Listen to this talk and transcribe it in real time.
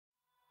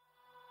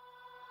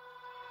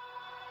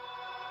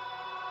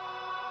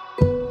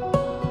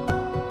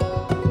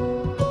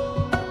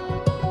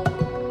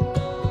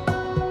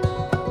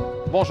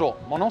Bonjour,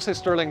 mon nom c'est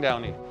Sterling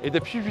Downey et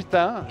depuis 8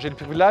 ans, j'ai le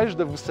privilège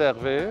de vous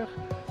servir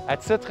à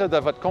titre de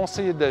votre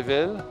conseiller de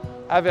ville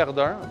à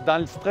Verdun, dans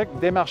le district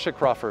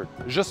Desmarchais-Crawford.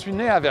 Je suis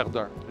né à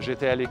Verdun.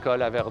 J'étais à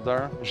l'école à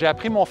Verdun. J'ai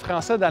appris mon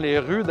français dans les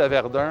rues de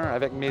Verdun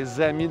avec mes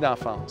amis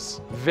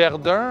d'enfance.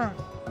 Verdun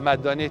m'a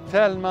donné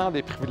tellement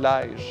des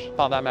privilèges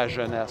pendant ma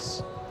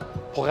jeunesse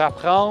pour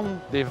apprendre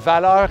des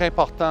valeurs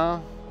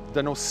importantes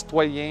de nos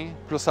citoyens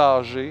plus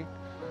âgés,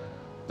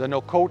 de nos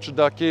coachs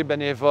d'hockey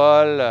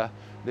bénévoles,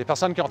 des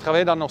personnes qui ont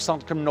travaillé dans nos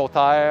centres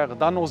communautaires,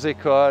 dans nos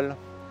écoles.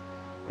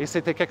 Et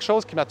c'était quelque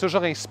chose qui m'a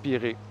toujours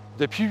inspiré.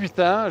 Depuis 8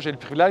 ans, j'ai le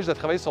privilège de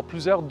travailler sur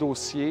plusieurs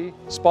dossiers,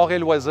 sport et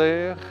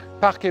loisirs,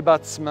 parcs et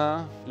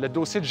bâtiments, le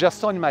dossier de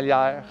gestion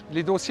animalière,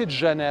 les dossiers de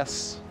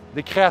jeunesse,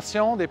 des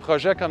créations, des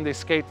projets comme des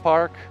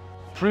skateparks,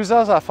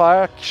 plusieurs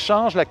affaires qui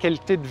changent la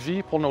qualité de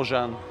vie pour nos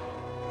jeunes.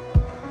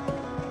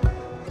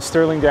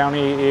 Sterling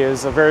Downey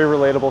is a very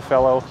relatable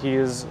fellow. He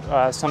is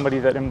somebody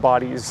that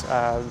embodies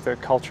the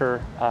culture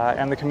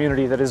and the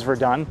community that is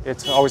Verdun.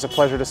 It's always a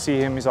pleasure to see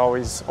him. He's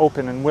always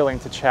open and willing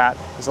to chat.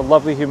 He's a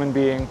lovely human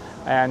being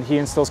and he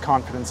instills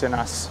confidence in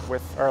us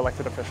with our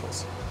elected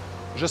officials.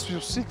 Je suis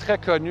aussi très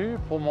connu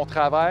pour mon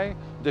travail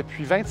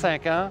depuis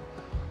 25 ans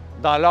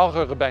dans l'art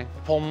urbain.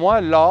 Pour moi,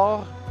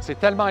 l'art, c'est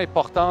tellement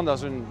important dans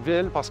une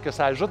ville parce que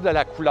ça ajoute de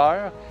la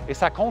couleur et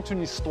ça compte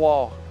une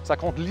histoire. Ça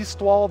compte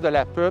l'histoire de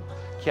la peuple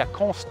qui a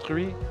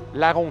construit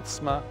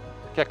l'arrondissement,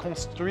 qui a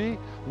construit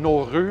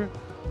nos rues,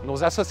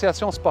 nos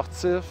associations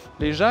sportives,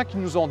 les gens qui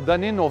nous ont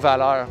donné nos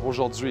valeurs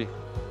aujourd'hui.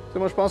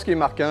 Moi, je pense ce qui est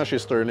marquant chez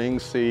Sterling,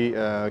 c'est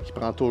qu'il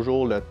prend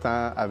toujours le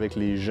temps avec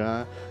les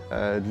gens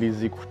de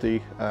les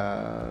écouter.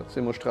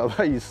 Moi, je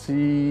travaille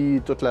ici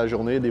toute la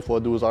journée, des fois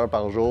 12 heures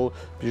par jour,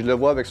 puis je le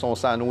vois avec son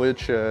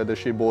sandwich de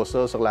chez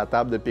Bossa sur la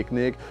table de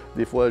pique-nique,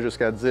 des fois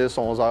jusqu'à 10,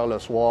 11 heures le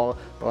soir,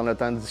 prendre le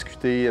temps de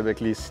discuter avec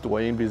les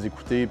citoyens, de les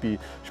écouter. Puis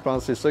je pense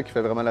que c'est ça qui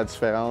fait vraiment la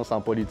différence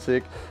en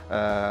politique,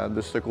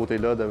 de ce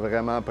côté-là, de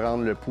vraiment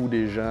prendre le pouls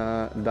des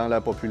gens dans la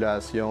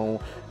population,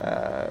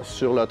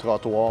 sur le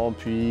trottoir,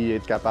 puis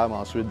être capable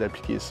ensuite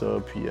d'appliquer ça,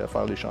 puis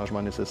faire les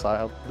changements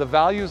nécessaires. The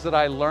values that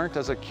I learned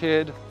as a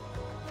kid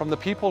from the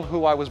people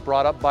who I was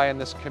brought up by in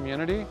this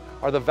community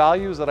are the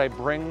values that I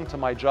bring to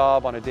my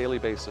job on a daily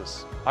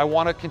basis. I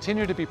want to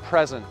continue to be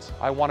present.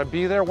 I want to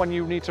be there when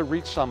you need to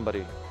reach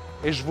somebody.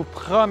 Et je vous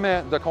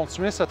promets de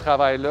continuer ce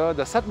travail-là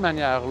de cette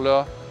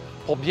manière-là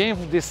pour bien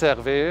vous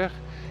desservir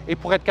et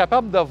pour être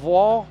capable de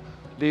voir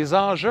les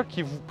enjeux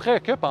qui vous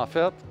préoccupent en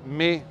fait,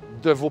 mais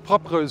de vos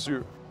propres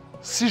yeux.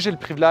 Si j'ai le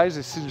privilège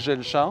et si j'ai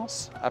la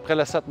chance, après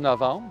le 7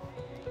 novembre,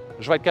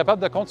 je vais être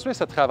capable de continuer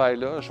ce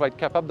travail-là, je vais être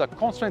capable de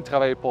continuer de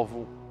travailler pour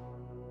vous.